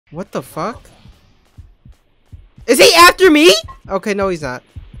What the fuck? Is he after me? Okay, no, he's not.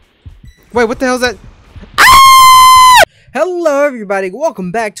 Wait, what the hell is that? Ah! Hello, everybody.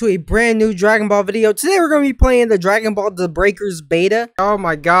 Welcome back to a brand new Dragon Ball video. Today, we're going to be playing the Dragon Ball The Breakers beta. Oh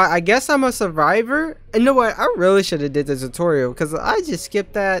my god, I guess I'm a survivor. And you know what? I really should have did the tutorial because I just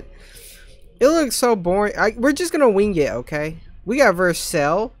skipped that. It looks so boring. We're just going to wing it, okay? We got verse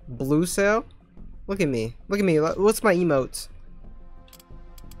Cell, Blue Cell. Look at me. Look at me. What's my emotes?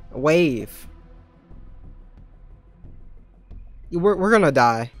 Wave. We're gonna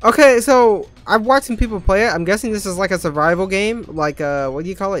die. Okay, so I've watched some people play it. I'm guessing this is like a survival game, like what do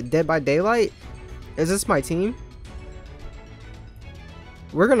you call it, Dead by Daylight? Is this my team?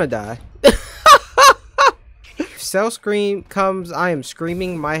 We're gonna die. Cell scream comes, I am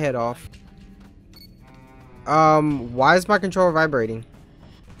screaming my head off. Why is my controller vibrating?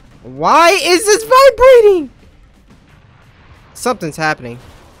 Why is this vibrating? Something's happening.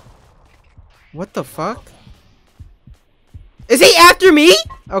 What the fuck? Is he after me?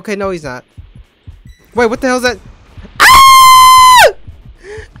 Okay, no, he's not. Wait, what the hell is that? Ah!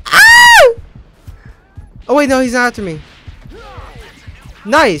 Ah! Oh wait, no, he's not after me.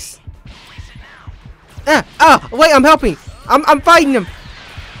 Nice. Ah! Oh, wait, I'm helping. I'm fighting him.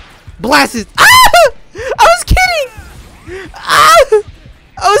 Blasted. Ah! I was kidding. Ah!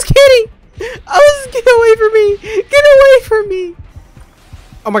 I was kidding. Get away from me. Get away from me.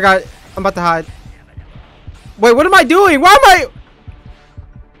 Oh my god, I'm about to hide. Wait, what am I doing? Why am I?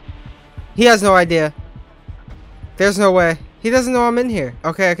 He has no idea. There's no way. He doesn't know I'm in here.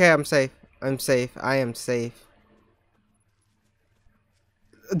 Okay, okay, I'm safe. I'm safe. I am safe.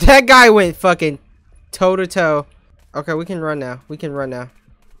 That guy went fucking toe to toe. Okay, we can run now. We can run now.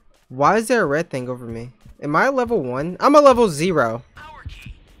 Why is there a red thing over me? Am I a level 1? I'm a level 0.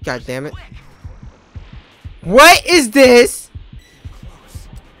 God damn it. What is this?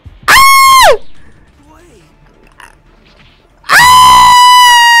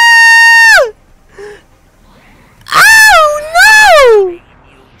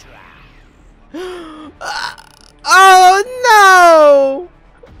 Oh no!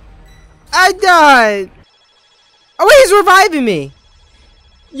 I died. Oh wait, he's reviving me.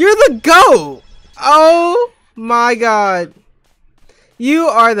 You're the GOAT. Oh my god. You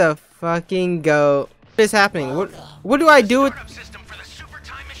are the fucking GOAT. What is happening? What do I do with?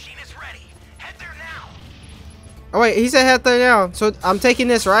 Oh wait, he said head there now. So I'm taking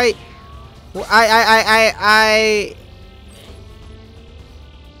this, right?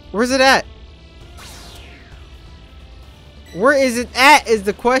 Where's it at? Where is it at is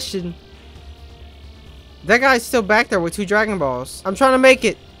the question. That guy's still back there with 2 Dragon Balls. I'm trying to make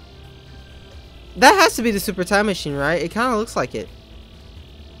it. That has to be the Super Time Machine, right? It kind of looks like it.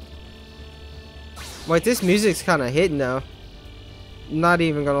 Wait, this music's kind of hitting though. Not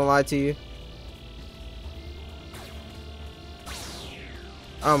even gonna lie to you.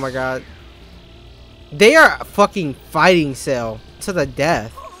 Oh my god. They are fucking fighting Cell to the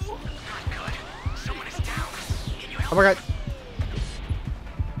death. Oh my god.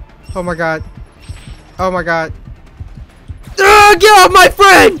 Oh my god. Oh my god. Get off my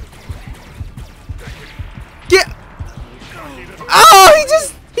friend! Get. Oh, he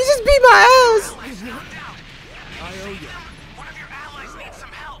just beat my ass.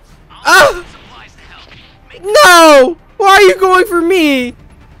 Oh. No! Why are you going for me?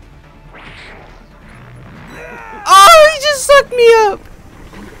 Oh, he just sucked me up.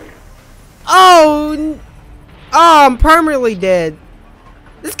 Oh, I'm permanently dead.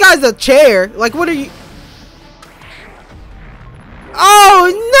 This guy's a chair. Like, what are you? Oh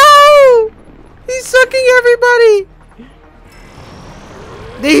no! He's sucking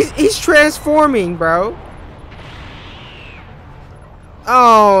everybody. He's transforming, bro.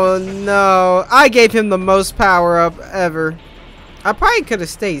 Oh no! I gave him the most power up ever. I probably could have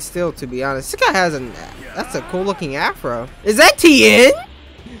stayed still, to be honest. This guy has that's a cool looking afro. Is that TN?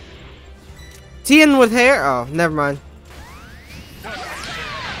 TN with hair? Oh, never mind.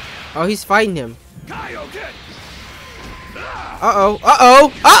 Oh, he's fighting him. Uh-oh.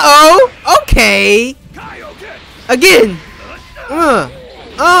 Uh-oh. Uh-oh. Okay. Again.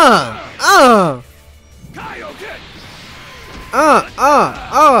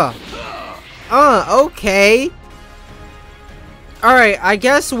 Okay. Alright, I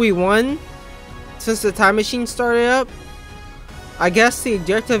guess we won. Since the time machine started up. I guess the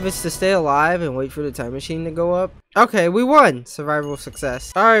objective is to stay alive and wait for the time machine to go up. Okay, we won. Survival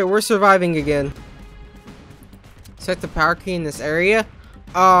success. Alright, we're surviving again. Set the power key in this area.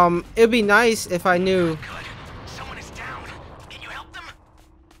 It'd be nice if I knew. Someone is down. Can you help them?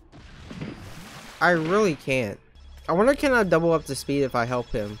 I really can't. I wonder, can I double up the speed if I help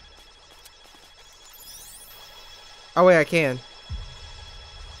him? Oh wait, I can.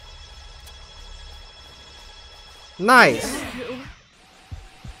 Nice.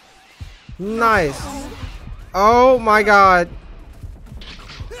 Nice. Oh my god.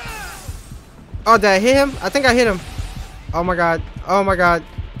 Oh, did I hit him? I think I hit him. Oh my god. Oh my god.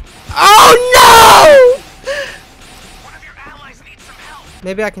 Oh no! One of your allies needs some help.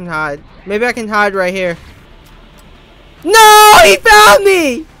 Maybe I can hide. Maybe I can hide right here. No! He found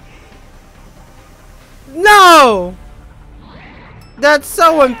me! No! That's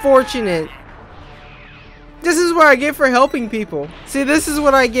so unfortunate. This is what I get for helping people. See, this is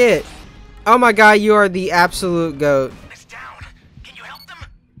what I get. Oh my god, you are the absolute goat. It's down. Can you help them?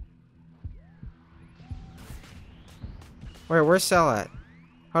 Wait, where's Cell at?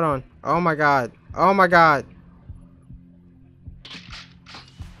 Hold on. Oh my god. Oh my god.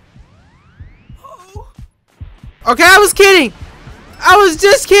 Okay, I was kidding. I was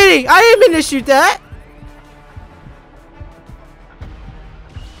just kidding. I didn't mean to shoot that.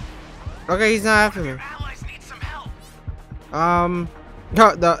 Okay, he's not after me. Your allies need some help.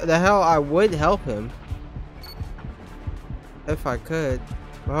 No, the hell, I would help him if I could.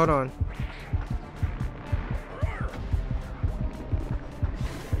 But hold on.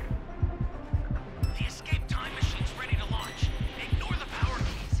 The escape time machine's ready to launch. Ignore the power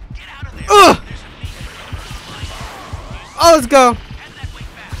keys. Get out of there. Ugh! There's a Oh, let's go. head that way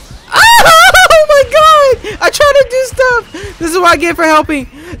fast. Oh my god! I try to do stuff. This is what I get for helping.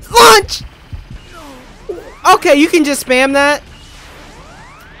 Launch. Okay, you can just spam that.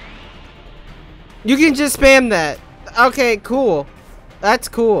 You can just spam that. Okay, cool. That's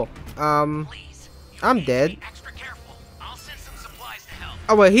cool. Please. You I'm need to dead. be extra careful. I'll send some supplies to help.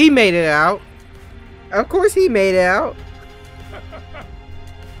 Oh well, he made it out. Of course, he made it out.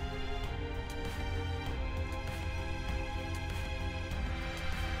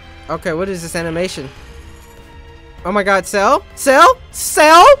 Okay, what is this animation? Oh my god, Cell? Cell?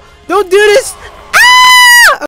 Cell? Don't do this!